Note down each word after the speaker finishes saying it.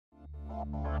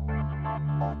Hi,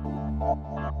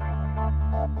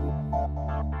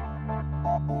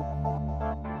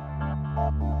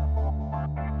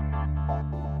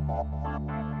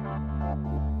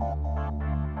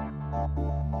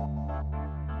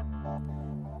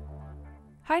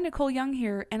 Nicole Young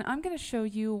here, and I'm going to show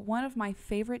you one of my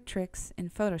favorite tricks in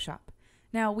Photoshop.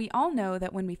 Now, we all know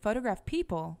that when we photograph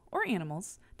people or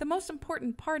animals, the most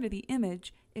important part of the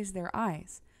image is their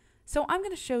eyes. So I'm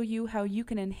going to show you how you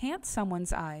can enhance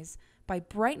someone's eyes by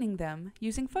brightening them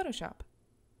using Photoshop.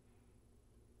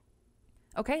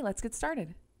 Okay, let's get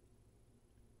started.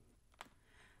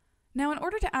 Now, in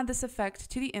order to add this effect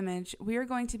to the image, we are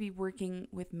going to be working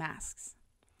with masks.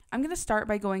 I'm going to start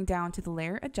by going down to the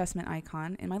layer adjustment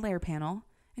icon in my layer panel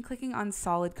and clicking on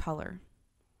solid color.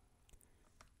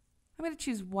 I'm going to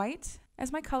choose white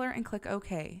as my color and click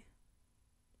OK.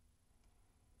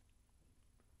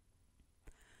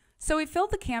 So we filled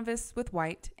the canvas with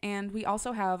white, and we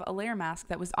also have a layer mask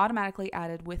that was automatically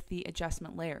added with the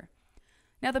adjustment layer.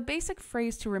 Now, the basic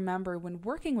phrase to remember when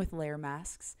working with layer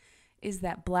masks is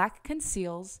that black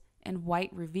conceals and white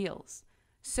reveals.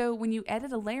 So when you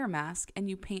edit a layer mask and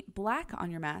you paint black on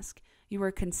your mask, you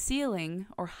are concealing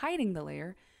or hiding the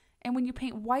layer, and when you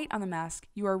paint white on the mask,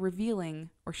 you are revealing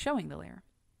or showing the layer.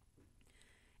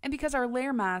 And because our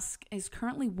layer mask is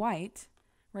currently white,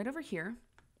 right over here,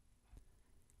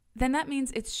 then that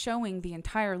means it's showing the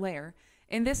entire layer,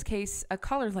 in this case, a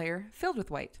color layer filled with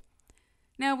white.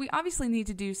 Now, we obviously need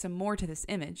to do some more to this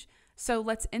image, so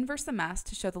let's inverse the mask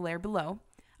to show the layer below.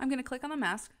 I'm going to click on the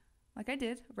mask, like I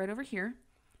did, right over here,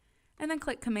 and then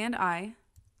click Command I,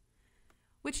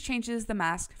 which changes the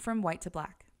mask from white to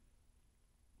black.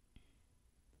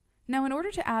 Now, in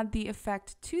order to add the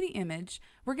effect to the image,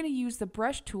 we're going to use the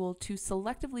brush tool to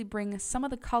selectively bring some of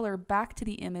the color back to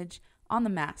the image on the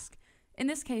mask, in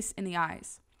this case, in the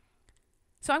eyes.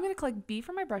 So I'm going to click B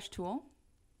for my brush tool.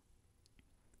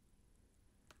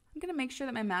 I'm going to make sure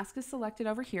that my mask is selected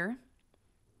over here.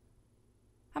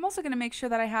 I'm also going to make sure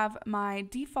that I have my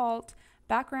default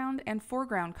background and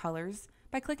foreground colors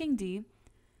by clicking D.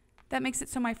 That makes it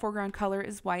so my foreground color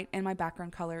is white and my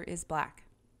background color is black.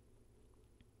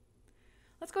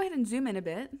 Let's go ahead and zoom in a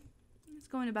bit. Let's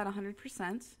go in about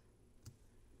 100%.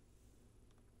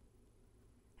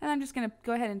 And I'm just going to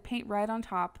go ahead and paint right on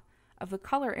top of the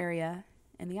color area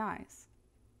in the eyes.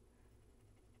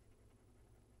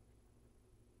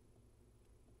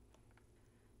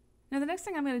 Now the next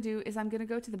thing I'm going to do is I'm going to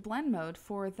go to the blend mode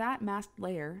for that masked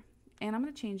layer, and I'm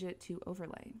going to change it to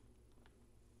overlay.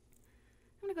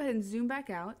 I'm going to go ahead and zoom back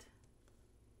out.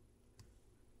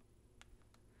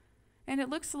 And it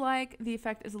looks like the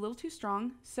effect is a little too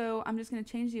strong, so I'm just going to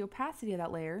change the opacity of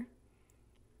that layer.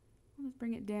 Let's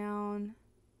bring it down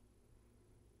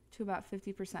to about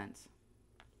 50%.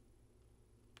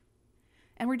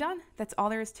 And we're done. That's all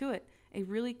there is to it. A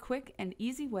really quick and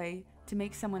easy way to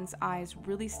make someone's eyes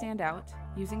really stand out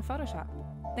using Photoshop.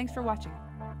 Thanks for watching.